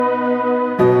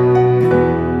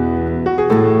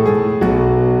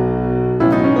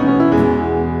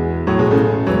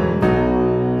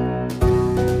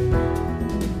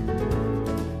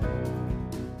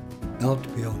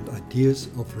ideas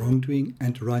of wrongdoing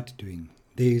and right doing.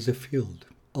 There is a field.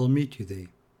 I'll meet you there.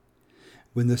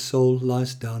 When the soul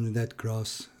lies down in that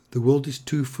grass, the world is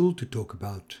too full to talk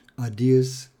about.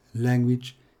 Ideas,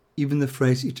 language, even the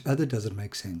phrase each other doesn't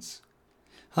make sense.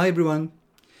 Hi everyone.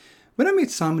 When I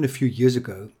met Simon a few years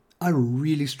ago, I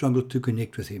really struggled to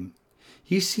connect with him.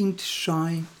 He seemed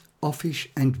shy, offish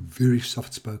and very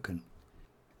soft-spoken.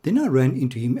 Then I ran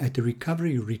into him at a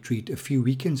recovery retreat a few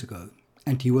weekends ago,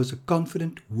 and he was a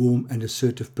confident, warm and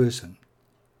assertive person.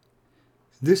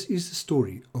 This is the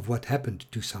story of what happened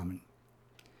to Simon.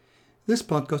 This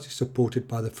podcast is supported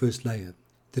by The First Layer,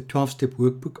 the 12-step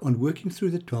workbook on working through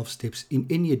the 12 steps in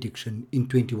any addiction in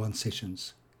 21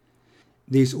 sessions.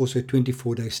 There is also a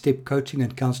 24-day step coaching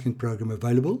and counseling program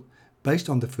available based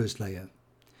on The First Layer.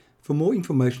 For more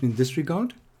information in this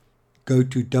regard, go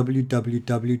to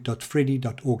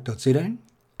www.freddy.org.za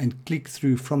and click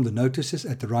through from the notices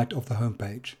at the right of the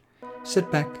homepage.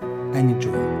 Sit back and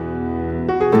enjoy.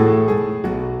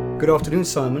 Good afternoon,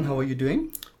 Simon. How are you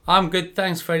doing? I'm good,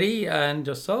 thanks, Freddie. And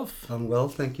yourself? I'm well,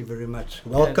 thank you very much.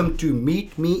 Welcome to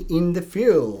Meet Me in the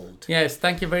Field. Yes,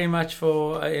 thank you very much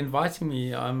for inviting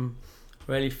me. I'm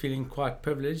really feeling quite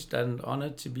privileged and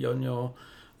honoured to be on your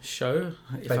show,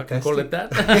 if Fantastic. I can call it that.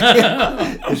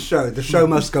 The show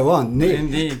must go on.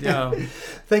 Indeed, yeah.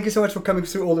 Thank you so much for coming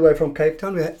through all the way from Cape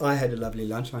Town. I had a lovely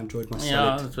lunch. I enjoyed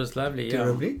myself. Yeah, it was lovely.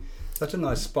 Terribly. Yeah. Such a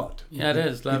nice spot. Yeah, it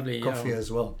is lovely. Coffee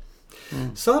as well.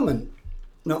 Simon,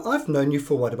 now I've known you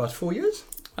for what, about 4 years?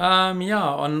 On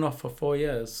and off for 4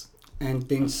 years. And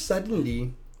then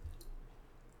suddenly,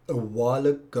 a while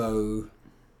ago,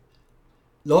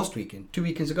 last weekend, 2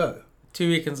 weekends ago. 2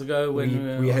 weekends ago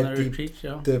when we had on a retreat,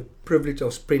 the privilege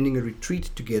of spending a retreat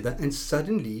together, and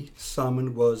suddenly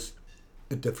Simon was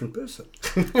a different person.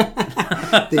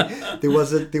 there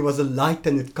was a light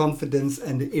and a confidence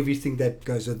and everything that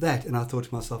goes with that, and I thought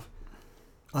to myself,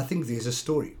 I think there's a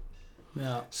story.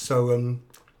 Yeah. So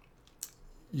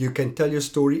you can tell your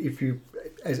story if you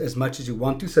as much as you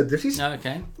want to. So this is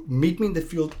okay. Meet Me in the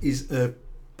Field is a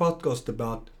podcast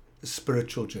about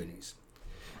spiritual journeys.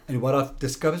 And what I've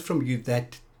discovered from you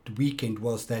that weekend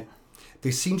was that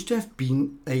there seems to have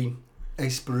been a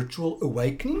spiritual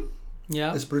awakening,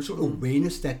 a spiritual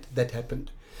awareness that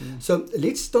happened. So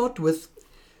let's start with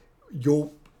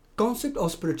your concept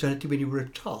of spirituality when you were a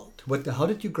child. How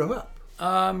did you grow up?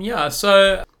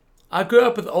 So I grew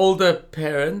up with older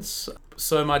parents.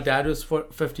 So my dad was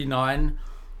 59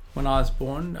 when I was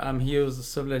born. He was a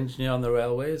civil engineer on the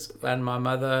railways, and my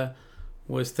mother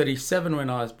was 37 when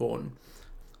I was born.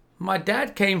 My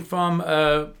dad came from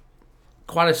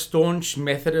quite a staunch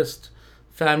Methodist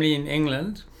family in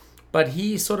England, but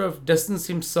he sort of distanced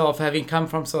himself, having come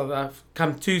to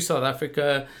South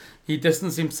Africa. He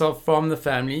distanced himself from the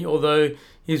family, although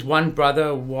his one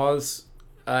brother was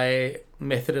a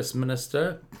Methodist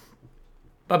minister.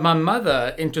 But my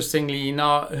mother, interestingly,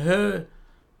 now her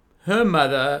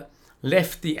mother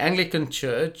left the Anglican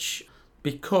Church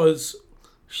because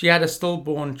she had a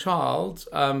stillborn child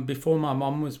before my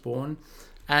mom was born,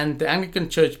 and the Anglican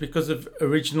Church, because of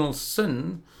original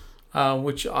sin,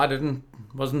 which I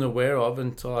wasn't aware of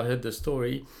until I heard the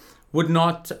story, would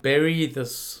not bury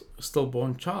this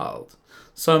stillborn child.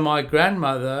 So my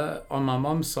grandmother on my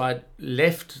mom's side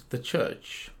left the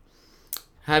church,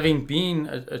 having been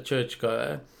a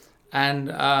churchgoer,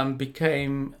 and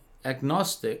became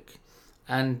agnostic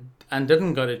and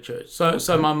didn't go to church.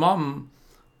 So my mom,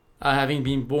 having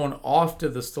been born after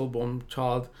the stillborn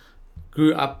child,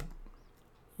 grew up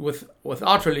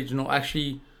without religion, or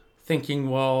actually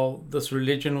thinking, well, this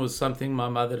religion was something my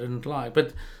mother didn't like.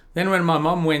 But then when my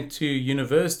mom went to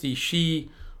university,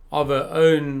 she, of her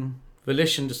own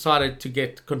volition, decided to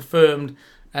get confirmed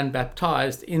and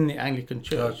baptized in the Anglican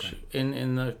Church,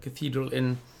 in the cathedral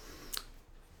in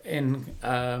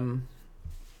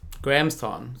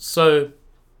Grahamstown. So,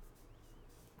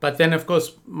 but then, of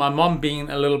course, my mom, being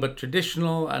a little bit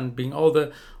traditional and being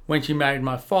older, when she married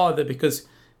my father, because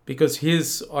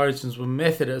his origins were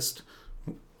Methodist,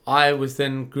 I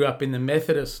grew up in the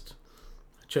Methodist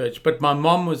church. But my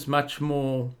mom was much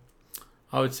more,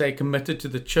 I would say, committed to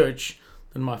the church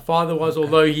than my father was,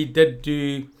 although he did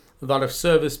do a lot of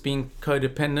service, being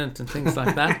codependent and things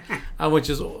like that,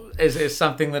 which is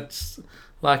something that's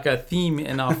like a theme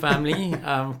in our family,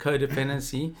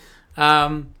 codependency.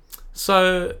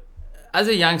 So as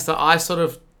a youngster, I sort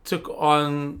of took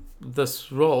on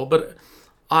this role, but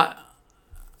I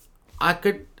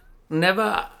could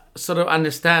never sort of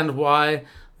understand why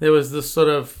there was this sort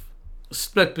of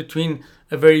split between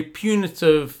a very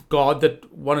punitive God that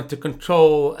wanted to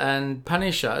control and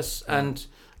punish us and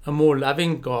a more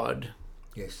loving God.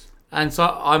 Yes. And so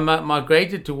I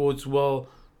migrated towards, well,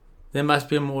 there must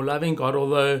be a more loving God,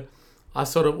 although I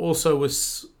sort of also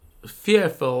was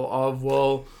fearful of,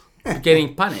 well,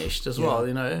 getting punished as well,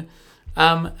 you know.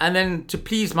 And then to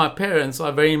please my parents,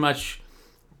 I very much,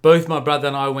 both my brother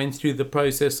and I went through the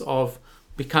process of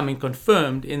becoming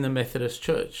confirmed in the Methodist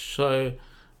Church. So,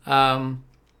 and,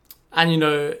 you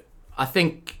know, I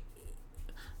think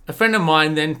a friend of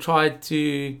mine then tried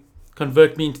to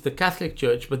convert me into the Catholic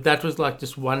Church, but that was like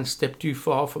just one step too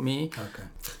far for me. Okay.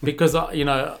 Because,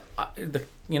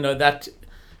 that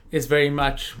is very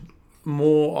much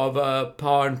more of a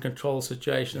power and control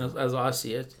situation as I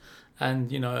see it.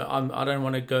 And, you know, I don't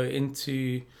want to go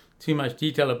into too much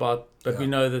detail about, but we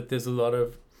know that there's a lot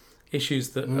of issues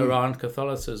that around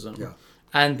Catholicism,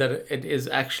 and that it is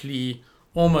actually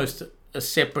almost a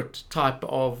separate type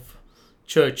of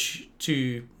church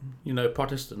to, you know,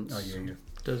 Protestants.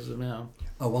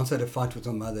 I once had a fight with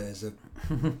my mother as a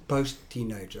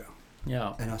post-teenager.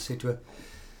 Yeah. And I said to her,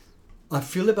 I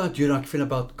feel about you like I feel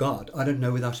about God. I don't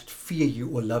know whether I should fear you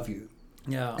or love you.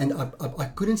 Yeah. And I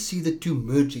couldn't see the two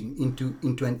merging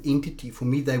into an entity. For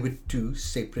me, they were two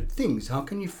separate things. How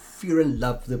can you fear and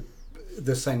love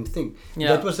the same thing? Yeah.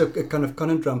 That was a kind of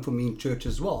conundrum for me in church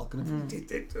as well.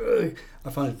 I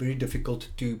found it very difficult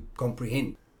to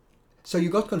comprehend. So you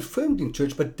got confirmed in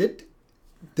church, but did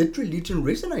religion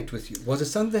resonate with you? Was it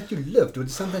something that you lived? Was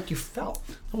it something that you felt?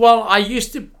 Well, I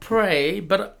used to pray,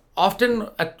 but often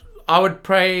I would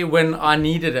pray when I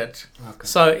needed it. Okay.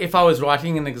 So if I was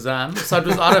writing an exam, so it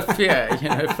was out of fear, you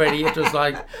know, Freddie. It was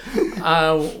like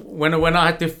when I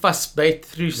had to fuss bait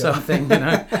through something, you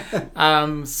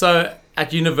know. So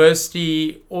at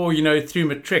university or, you know, through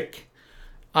matric,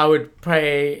 I would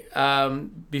pray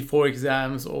before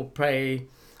exams or pray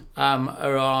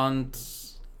around,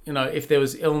 you know, if there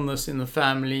was illness in the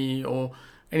family or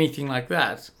anything like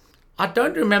that. I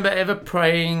don't remember ever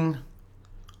praying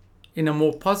in a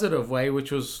more positive way,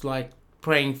 which was like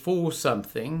praying for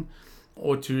something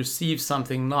or to receive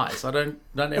something nice. I don't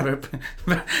ever,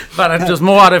 but it was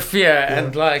more out of fear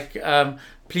and like,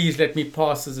 please let me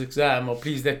pass this exam, or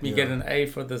please let me get an A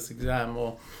for this exam,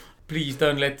 or please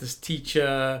don't let this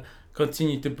teacher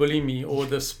continue to bully me, or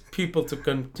this pupil to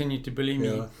continue to bully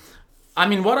me. I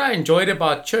mean, what I enjoyed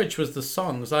about church was the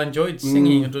songs. I enjoyed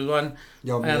singing. It was one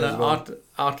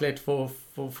outlet for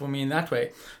me in that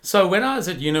way. So when I was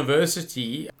at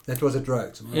university... That was at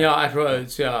Rhodes. Right? Yeah, at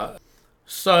Rhodes, yeah.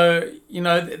 So, you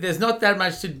know, there's not that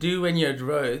much to do when you're at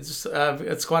Rhodes.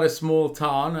 It's quite a small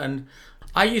town. And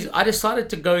I decided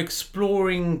to go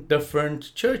exploring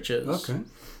different churches. Okay.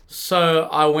 So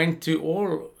I went to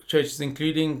all churches,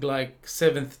 including like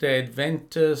Seventh-day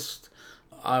Adventist.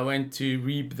 I went to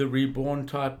the Reborn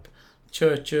type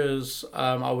churches.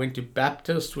 I went to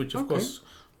Baptist, which of course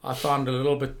I found a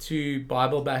little bit too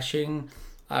Bible bashing.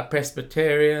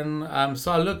 Presbyterian.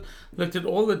 So I looked at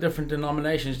all the different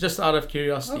denominations just out of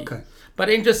curiosity. Okay. But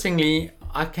interestingly,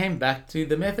 I came back to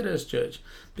the Methodist Church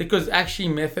because actually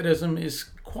Methodism is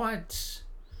quite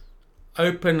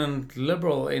open and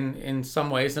liberal in some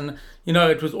ways. And, you know,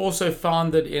 it was also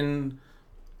founded in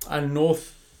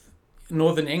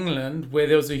Northern England, where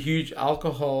there was a huge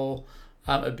alcohol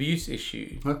abuse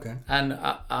issue and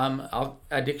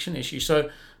addiction issue. So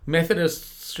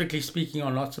Methodists, strictly speaking,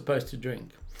 are not supposed to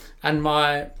drink. And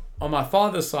on my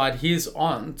father's side, his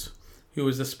aunt, who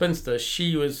was a spinster,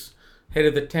 she was head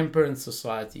of the Temperance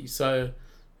Society. So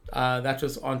that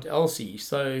was Aunt Elsie.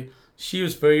 So she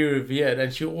was very revered,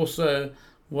 and she also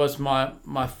was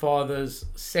my father's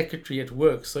secretary at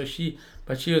work. So she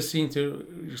was seen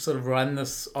to sort of run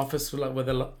this office with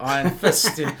an iron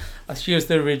fist. She was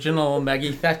the original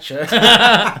Maggie Thatcher.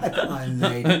 Iron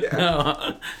Lady.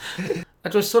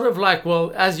 It was sort of like,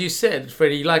 well, as you said,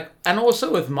 Freddie, like, and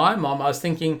also with my mom, I was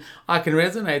thinking I can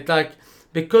resonate, like,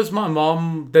 because my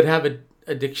mom did have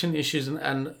addiction issues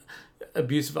and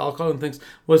abuse of alcohol and things,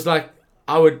 was like,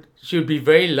 she would be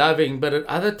very loving, but at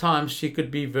other times she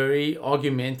could be very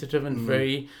argumentative and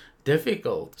very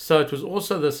difficult. So it was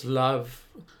also this love,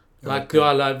 like, do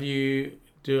I love you?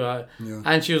 Do I? Yeah.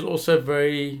 And she was also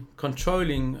very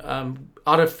controlling,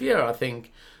 out of fear, I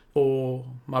think, for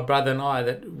my brother and I,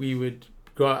 that we would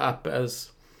grow up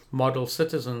as model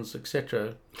citizens,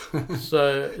 etc.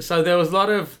 So there was a lot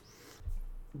of,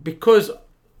 because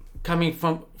coming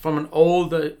from an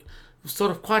older,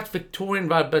 sort of quite Victorian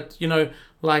vibe, but, you know,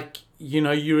 like, you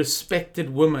know, you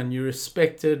respected women, you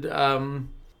respected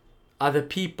other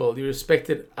people, you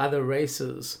respected other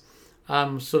races,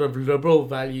 sort of liberal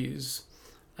values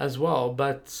as well.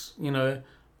 But, you know,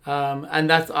 and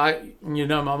that's, my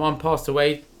mom passed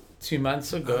away 2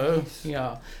 months ago.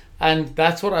 Yeah. And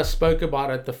that's what I spoke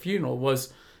about at the funeral,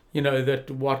 was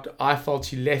that what I felt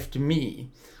she left me,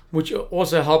 which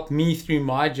also helped me through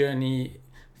my journey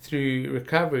through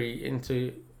recovery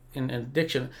in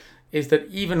addiction, is that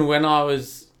even when I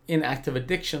was in active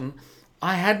addiction,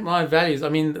 I had my values. I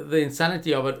mean, the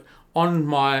insanity of it, on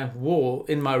my wall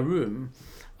in my room,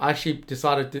 I actually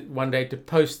decided one day to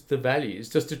post the values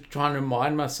just to try and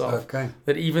remind myself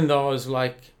that even though I was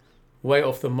like way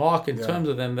off the mark in terms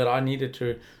of them, that I needed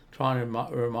to try and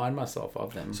remind myself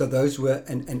of them. So those were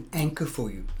an anchor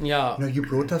for you. Yeah. You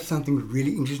brought up something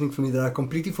really interesting for me that I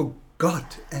completely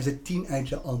forgot as a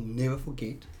teenager. I'll never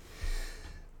forget.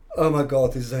 Oh my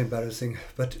God, this is so embarrassing.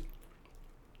 But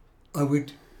I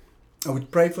would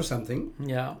pray for something.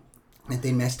 Yeah. And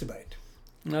then masturbate.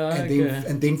 Okay.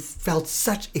 And then felt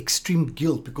such extreme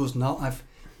guilt because now I've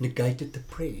negated the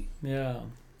prayer. Yeah.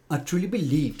 I truly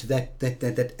believed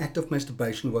that act of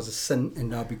masturbation was a sin, and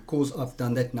now because I've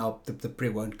done that, now the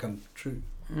prayer won't come true.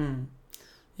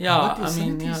 Yeah, What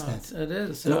insanity is that? It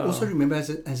is. And I also remember as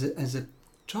a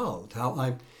child how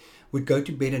I would go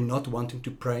to bed and not wanting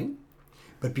to pray,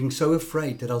 but being so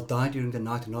afraid that I'll die during the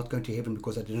night and not go to heaven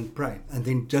because I didn't pray, and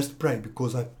then just pray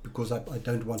because I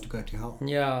don't want to go to hell.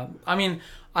 Yeah, I mean,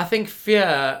 I think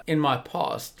fear in my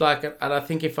past, and I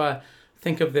think if I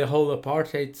think of the whole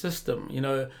apartheid system,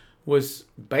 was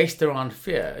based around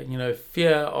fear.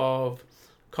 Fear of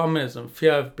communism,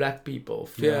 fear of black people,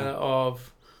 fear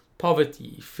of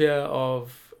poverty, fear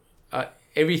of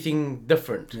everything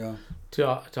different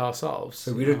to ourselves.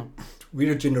 So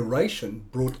we're a generation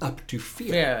brought up to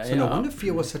fear. No wonder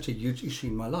fear was such a huge issue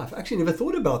in my life. I actually never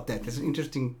thought about that. It's an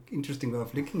interesting way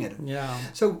of looking at it. Yeah.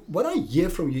 So what I hear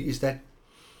from you is that,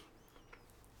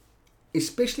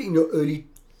 especially in your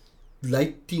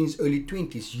late teens, early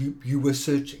 20s, you were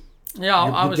searching. Yeah,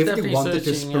 I was definitely wanted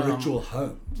searching, a spiritual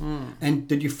home. And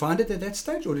did you find it at that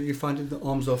stage, or did you find it in the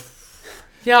arms of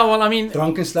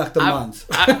drunken slachter minds?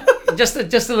 Just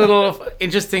a little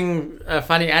interesting,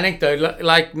 funny anecdote.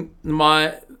 Like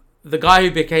the guy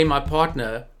who became my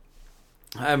partner,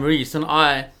 Maurice, and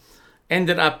I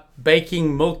ended up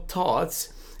baking milk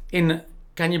tarts in,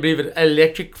 can you believe it,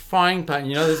 electric frying pan.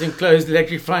 This enclosed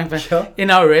electric frying pan in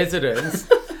our residence.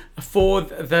 For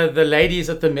the ladies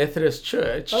at the Methodist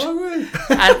church. Oh, really?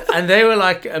 and they were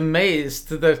like amazed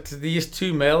that these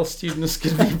two male students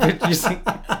could be producing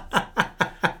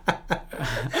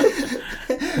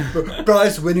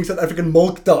prize-winning South African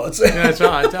milk tarts. That's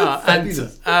right.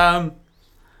 And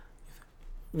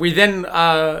we then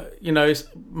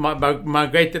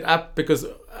migrated up because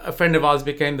a friend of ours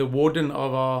became the warden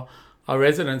of our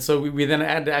residence, so we then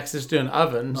had access to an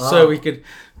oven, so we could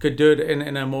do it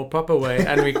in a more proper way,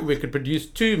 and we could produce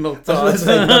 2 milk tarts.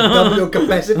 Double your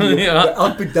capacity. Your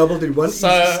output doubled in one easy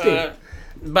step.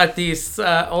 But these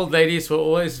old ladies were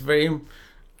always very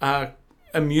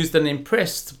amused and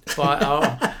impressed by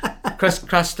our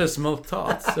crustless milk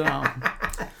tarts.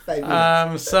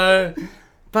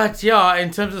 But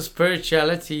in terms of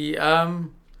spirituality, it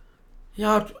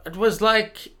was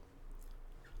like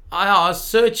I was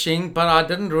searching, but I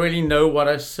didn't really know what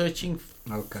I was searching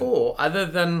for, other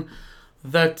than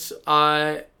that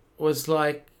I was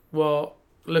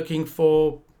looking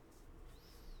for,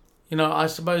 I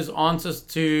suppose, answers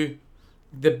to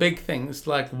the big things,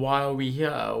 like why are we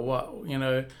here? What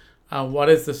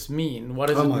does this mean? What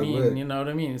does it mean? Word. You know what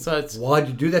I mean? So it's, why'd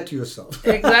you do that to yourself?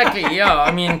 Exactly. Yeah.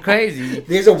 I mean, crazy.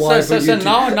 There's a why. So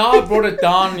now I brought it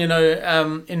down.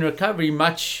 In recovery,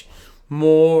 much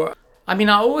more. I mean,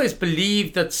 I always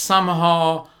believed that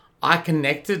somehow I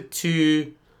connected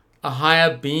to a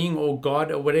higher being or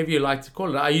God or whatever you like to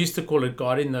call it. I used to call it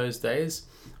God in those days,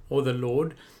 or the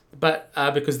Lord, but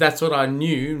because that's what I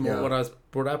knew, what I was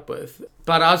brought up with.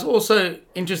 But I was also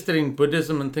interested in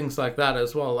Buddhism and things like that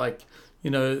as well, like,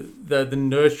 the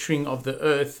nurturing of the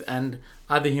earth and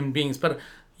other human beings. But,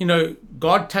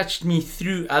 God touched me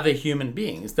through other human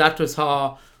beings. That was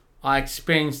how I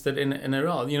experienced it in a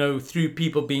role, through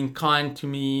people being kind to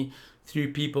me,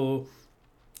 through people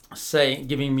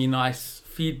giving me nice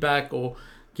feedback or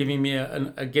giving me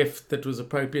a gift that was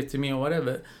appropriate to me or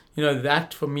whatever.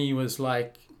 That for me was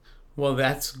like, well,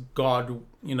 that's God,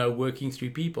 working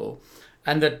through people.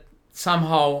 And that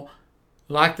somehow,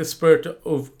 like the spirit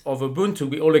of Ubuntu,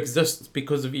 we all exist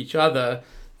because of each other,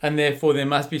 and therefore there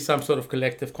must be some sort of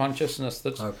collective consciousness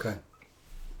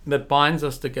that binds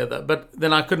us together. But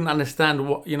then I couldn't understand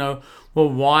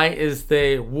why is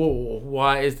there war?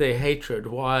 Why is there hatred?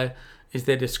 Why is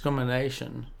there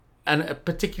discrimination? And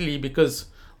particularly because,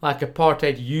 like,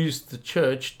 apartheid used the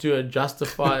church to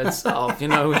justify itself,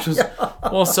 which was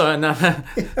also another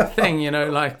thing,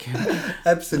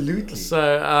 Absolutely.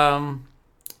 So,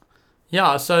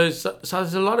 yeah, so there's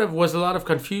was a lot of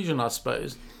confusion, I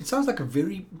suppose. It sounds like a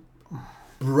very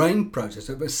brain process,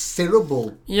 a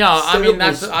cerebral. Yeah, I mean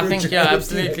that's. I think spirituality.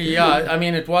 absolutely. Yeah, I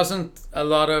mean it wasn't a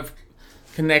lot of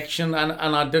connection, and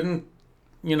I didn't,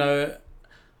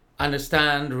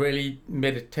 understand really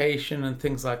meditation and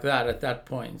things like that at that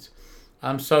point.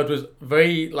 So it was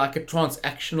very like a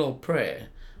transactional prayer,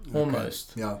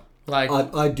 almost. Yeah. Like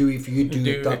I do if you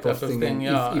do type of thing. And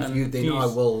yeah. if you, then I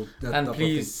will. That And type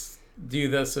please do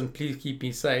this, and please keep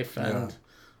me safe. And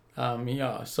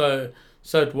Yeah. so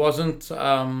it wasn't,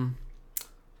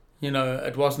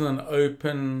 it wasn't an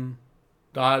open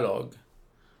dialogue,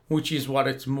 which is what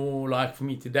it's more like for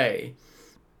me today,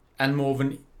 and more of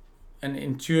an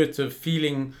intuitive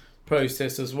feeling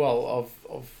process as well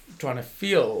of trying to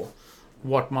feel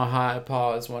what my higher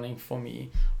power is wanting for me,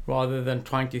 rather than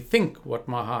trying to think what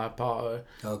my higher power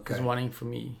is wanting for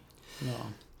me.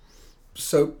 Yeah.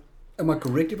 So, am I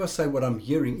correct if I say what I'm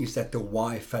hearing is that the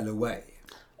why fell away?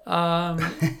 or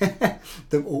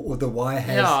the why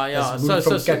has moved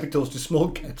from capitals to small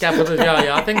caps. Capitals,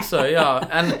 yeah, I think so,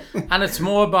 yeah. And it's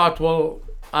more about,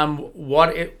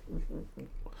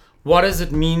 what does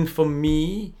it mean for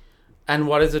me, and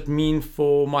what does it mean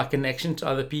for my connection to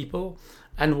other people,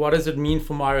 and what does it mean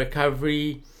for my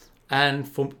recovery and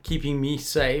for keeping me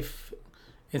safe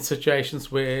in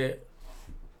situations where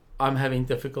I'm having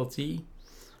difficulty,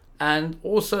 and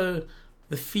also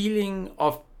the feeling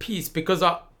of peace, because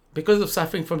of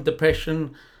suffering from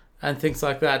depression and things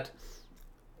like that.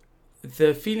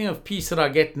 The feeling of peace that I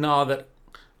get now, that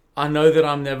I know that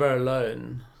I'm never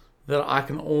alone, that I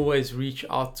can always reach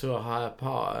out to a higher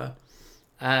power,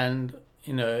 and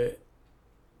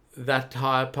that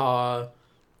higher power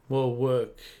will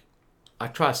work. I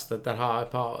trust that higher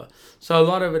power. So a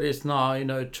lot of it is now,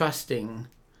 trusting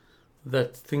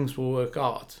that things will work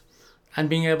out, and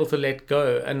being able to let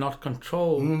go and not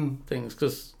control things,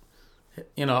 because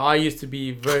I used to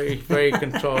be very, very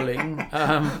controlling.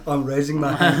 I'm raising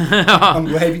my hand.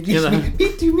 I'm waving.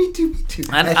 Me too.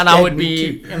 And I would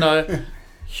be,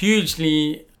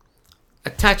 hugely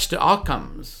attached to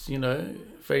outcomes.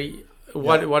 Very.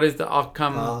 What is the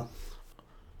outcome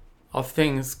of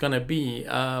things going to be?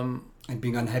 And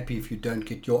being unhappy if you don't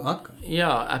get your outcome.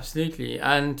 Yeah, absolutely.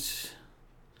 And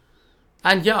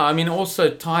yeah, I mean, also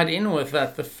tied in with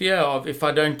that, the fear of, if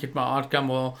I don't get my outcome,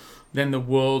 well, then the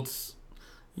world's,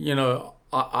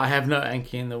 I have no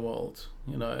anchor in the world,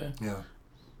 Yeah.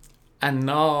 And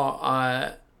now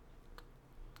I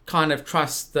kind of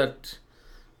trust that,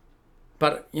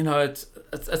 but,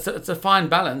 it's a fine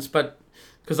balance, but,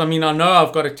 because, I mean, I know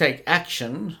I've got to take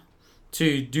action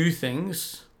to do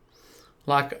things.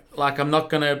 Like I'm not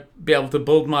going to be able to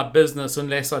build my business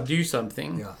unless I do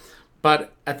something. Yeah.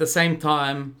 But at the same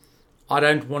time, I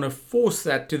don't want to force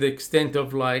that to the extent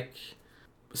of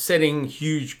setting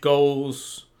huge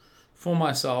goals for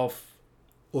myself,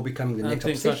 or becoming the next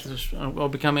obsession, or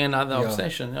becoming another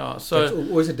obsession. Yeah. So that's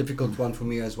always a difficult one for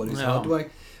me as well. Is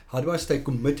how do I stay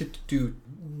committed to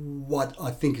what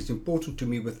I think is important to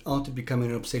me without it becoming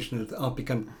an obsession, without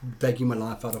taking my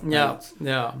life out of balance.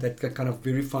 Yeah. That kind of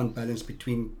very fine balance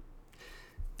between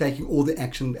taking all the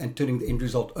action and turning the end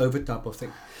result over type of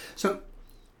thing. So,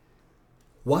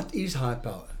 what is higher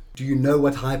power? Do you know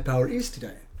what higher power is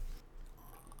today?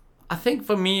 I think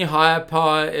for me, higher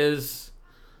power is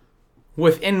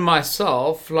within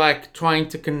myself, trying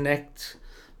to connect,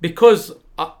 because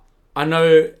I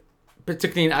know,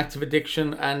 particularly in active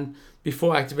addiction and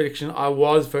before active addiction, I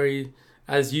was very,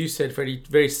 as you said, very,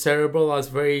 very cerebral. I was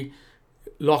very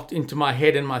locked into my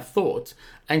head and my thoughts,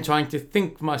 and trying to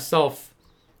think myself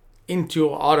into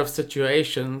or out of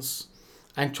situations,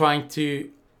 and trying to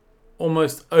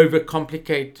almost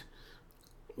overcomplicate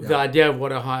the idea of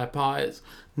what a higher power is.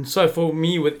 And so for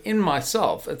me, within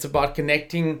myself, it's about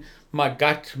connecting my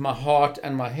gut, my heart,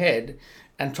 and my head,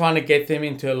 and trying to get them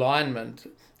into alignment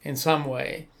in some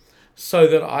way, so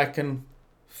that I can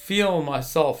feel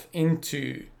myself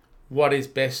into what is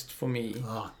best for me,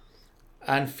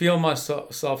 and feel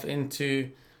myself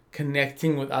into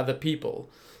connecting with other people,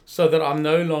 so that I'm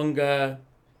no longer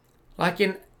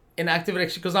in active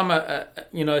addiction, because I'm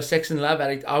a sex and love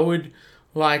addict. I would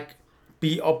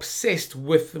be obsessed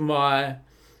with my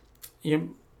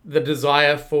the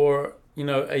desire for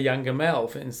a younger male,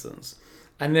 for instance,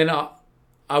 and then I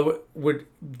would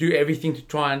do everything to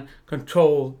try and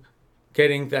control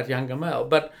getting that younger male,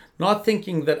 but not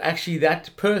thinking that actually that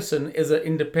person is an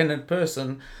independent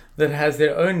person that has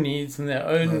their own needs and their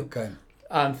own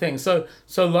things. So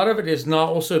a lot of it is now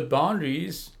also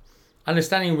boundaries,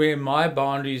 understanding where my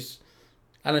boundaries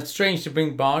And it's strange to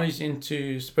bring boundaries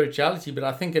into spirituality, but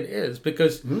I think it is,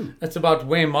 because it's about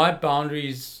where my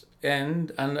boundaries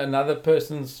end and another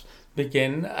person's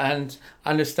begin, and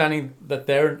understanding that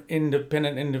they're an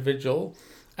independent individual.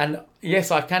 And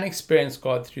yes, I can experience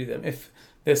God through them if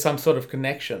there's some sort of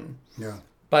connection. Yeah.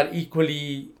 But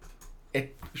equally,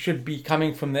 it should be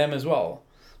coming from them as well.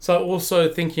 So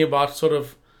also thinking about sort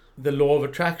of the law of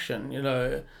attraction,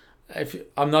 if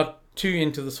I'm not too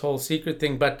into this whole secret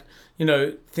thing, but,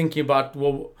 thinking about,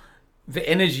 well, the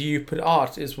energy you put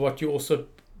out is what you also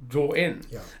draw in.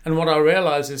 Yeah. And what I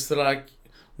realized is that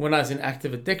when I was in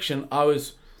active addiction, I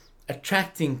was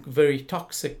attracting very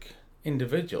toxic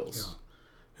individuals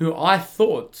who I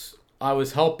thought I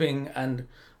was helping, and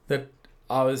that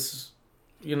I was,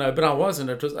 but I wasn't.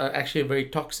 It was actually a very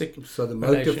toxic. So the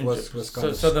motive was kind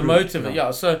of. So the motive, yeah.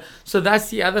 So that's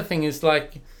the other thing, is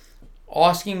like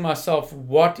asking myself,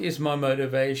 what is my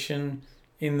motivation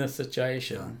in the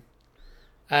situation,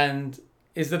 and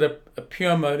is it a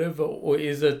pure motive, or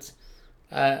is it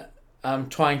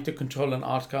trying to control an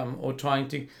outcome, or trying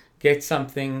to get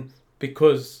something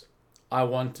because I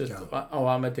want it, or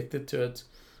I'm addicted to it.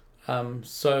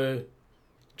 So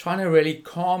trying to really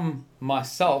calm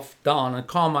myself down and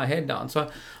calm my head down. So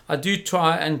I do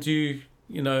try and do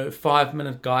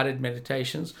 5-minute guided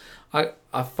meditations.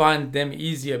 I find them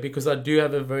easier because I do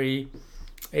have a very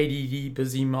ADD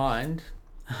busy mind.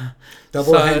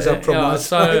 Double hands up from my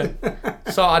side.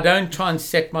 So I don't try and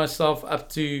set myself up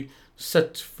to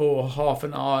sit for half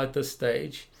an hour at this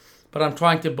stage, but I'm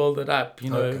trying to build it up,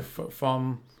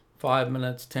 from 5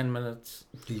 minutes, 10 minutes.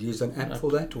 Do you use an app for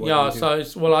that?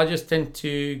 I just tend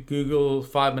to Google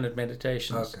 5-minute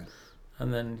meditations,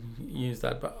 and then use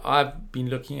that. But I've been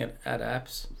looking at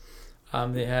apps.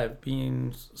 There have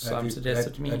been some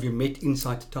suggested to me. Have you met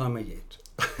Insight Timer yet?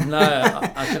 No,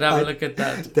 I should have a look at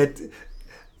that. That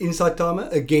Insight Timer,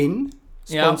 again,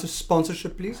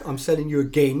 sponsorship please. I'm selling you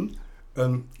again.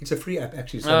 It's a free app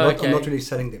actually, so I'm not really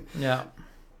selling them. Yeah.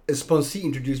 A sponsee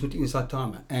introduced me to Insight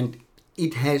Timer, and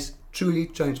it has truly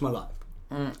changed my life.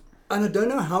 And I don't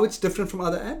know how it's different from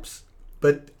other apps,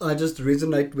 but I just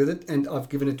resonate with it, and I've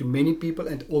given it to many people,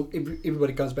 and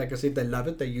everybody comes back and said they love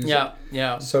it, they use it.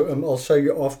 Yeah. So I'll show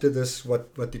you after this what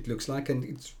it looks like, and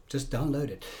it's just download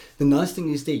it. The nice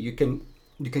thing is there you can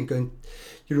go and,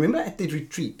 you remember at the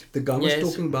retreat the guy was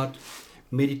talking about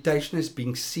meditation as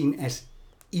being seen as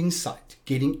insight,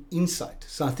 getting insight.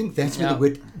 So I think that's where the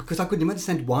word, because I couldn't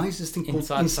understand why is this thing called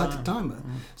Insight Timer.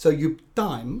 So you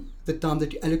time the time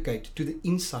that you allocate to the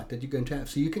insight that you're going to have.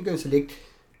 So you can go and select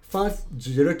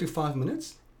 0 to 5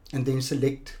 minutes, and then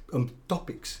select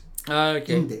topics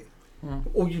in there.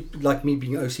 Or you, like me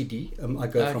being OCD, I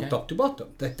go from top to bottom.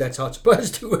 That's how it's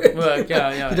supposed to work.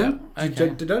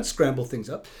 You don't scramble things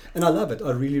up, and I love it.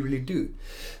 I really, really do.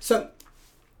 So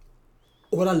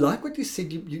what I like what you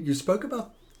said, you spoke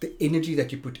about the energy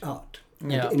that you put out,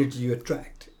 and the energy you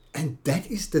attract, and that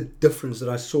is the difference that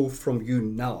I saw from you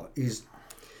now. Is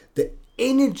the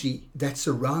energy that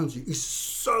surrounds you is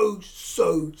so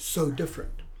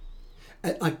different,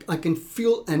 and I can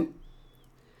feel an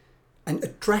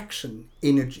attraction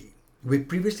energy where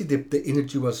previously the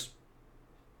energy was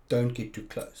don't get too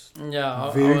close.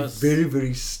 Very,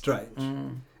 very strange.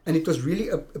 And it was really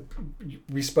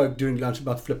we spoke during lunch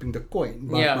about flipping the coin.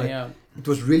 It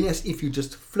was really as if you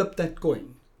just flipped that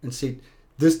coin and said,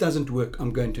 this doesn't work,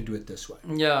 I'm going to do it this way.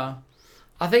 Yeah.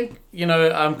 I think,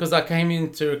 because I came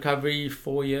into recovery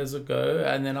 4 years ago,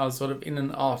 and then I was sort of in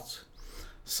and out.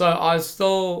 So I was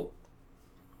still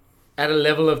at a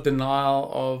level of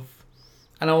denial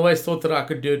and I always thought that I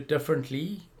could do it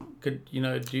differently. Do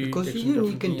because you're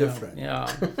unique and different.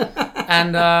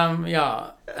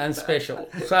 And special.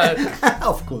 So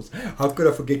of course, how could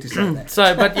I forget to say that?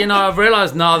 So, but I've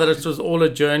realized now that it was all a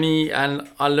journey, and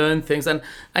I learned things, and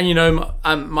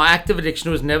my active addiction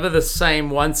was never the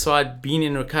same once I'd been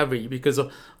in recovery, because I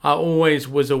always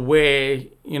was aware,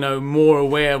 more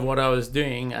aware of what I was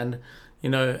doing, and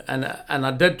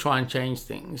I did try and change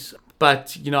things,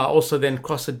 but I also then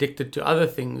cross addicted to other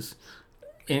things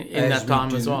in that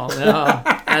time as well.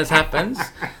 As happens,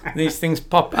 these things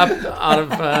pop up out of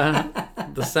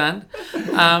the sand.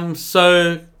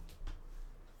 So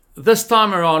this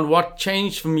time around, what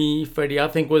changed for me, Freddie, I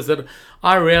think, was that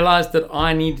I realized that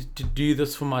I needed to do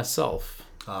this for myself.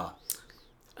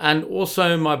 And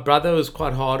also my brother was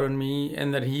quite hard on me,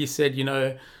 and that he said,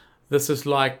 this is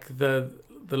like the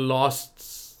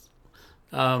last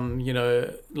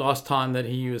time that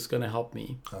he was going to help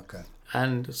me. Okay.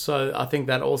 And so I think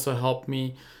that also helped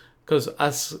me, because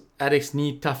us addicts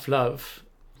need tough love.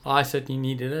 I certainly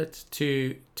needed it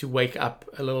to wake up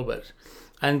a little bit.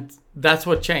 And that's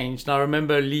what changed. And I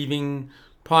remember leaving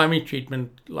primary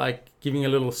treatment, like giving a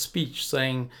little speech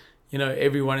saying,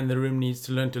 everyone in the room needs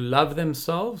to learn to love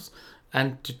themselves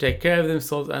and to take care of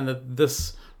themselves, and that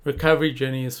this recovery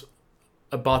journey is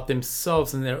about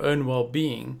themselves and their own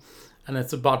well-being, and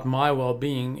it's about my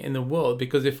well-being in the world.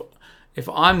 Because if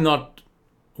I'm not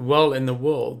well in the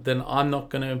world, then I'm not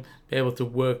going to be able to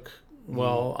work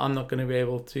well. I'm not going to be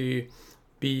able to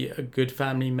be a good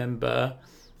family member.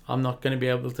 I'm not going to be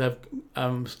able to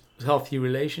have healthy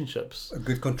relationships. A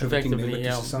good contributing member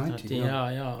to society.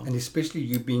 Yeah. And especially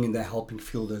you being in the helping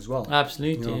field as well.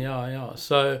 Absolutely, yeah.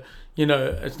 So,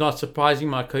 it's not surprising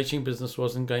my coaching business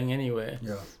wasn't going anywhere.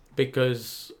 Yeah.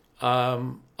 Because I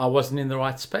wasn't in the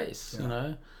right space,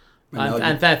 Yeah.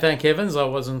 And thank heavens I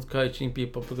wasn't coaching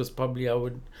people, because probably I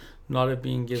would not have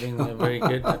been giving a very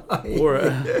good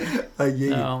aura. I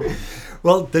hear you.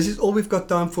 Well, this is all we've got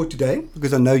time for today,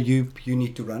 because I know you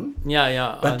need to run.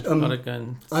 Yeah. But I've got to go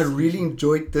and... I really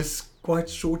enjoyed this quite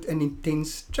short and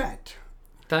intense chat.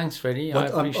 Thanks, Freddie. I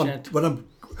appreciate it.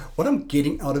 What I'm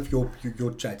getting out of your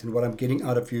chat, and what I'm getting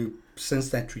out of you since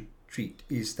that retreat,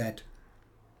 is that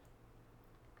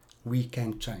we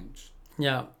can change.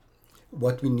 Yeah.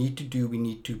 What we need to do, we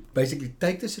need to basically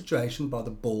take the situation by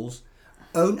the balls,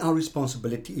 own our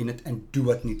responsibility in it, and do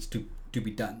what needs to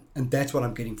be done. And that's what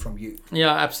I'm getting from you.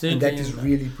 Yeah, absolutely. And that is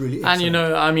really, really excellent.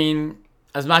 And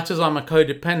as much as I'm a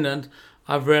codependent,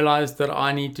 I've realized that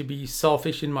I need to be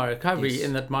selfish in my recovery, Yes.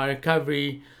 in that my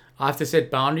recovery, I have to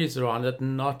set boundaries around it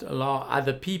and not allow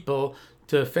other people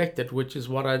to affect it, which is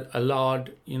what I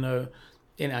allowed, in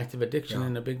active addiction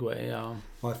in a big way. Yeah.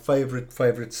 My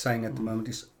favorite saying at the moment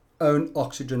is own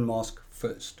oxygen mask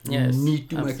first. Yes, We need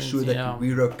to make sure that yeah.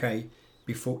 we're okay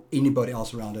before anybody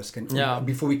else around us can,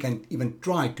 before we can even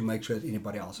try to make sure that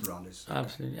anybody else around us. Okay.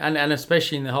 Absolutely. And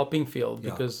especially in the helping field,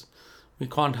 Yeah. because we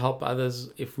can't help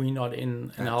others if we're not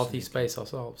in a healthy Absolutely. space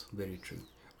ourselves. Very true.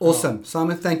 Awesome.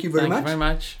 Simon, thank you very much. Thank you very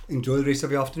much. Enjoy the rest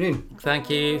of your afternoon. Thank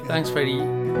you. Thanks, Freddie.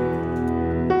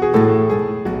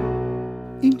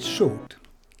 In short,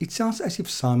 it sounds as if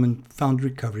Simon found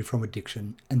recovery from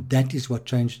addiction, and that is what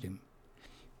changed him.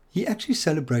 He actually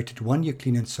celebrated 1 year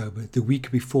clean and sober the week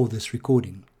before this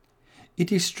recording.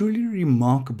 It is truly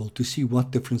remarkable to see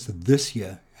what difference this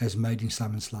year has made in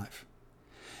Simon's life.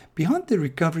 Behind the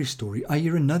recovery story, I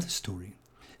hear another story,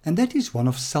 and that is one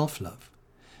of self-love.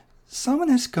 Simon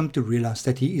has come to realize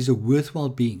that he is a worthwhile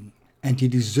being, and he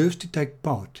deserves to take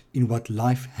part in what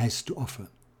life has to offer.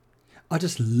 I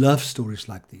just love stories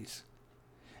like these.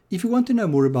 If you want to know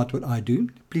more about what I do,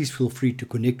 please feel free to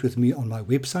connect with me on my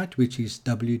website, which is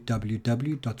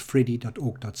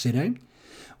www.freddy.org.za,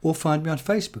 or find me on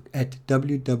Facebook at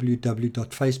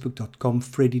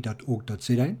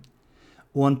www.facebook.com/freddy.org.za,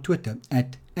 or on Twitter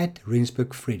at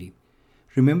 @RensburgFreddy.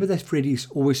 Remember that Freddy is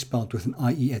always spelled with an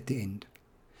IE at the end.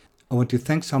 I want to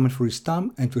thank Simon for his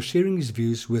time and for sharing his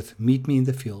views with Meet Me in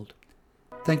the Field.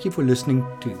 Thank you for listening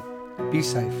too. Be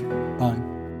safe.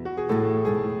 Bye.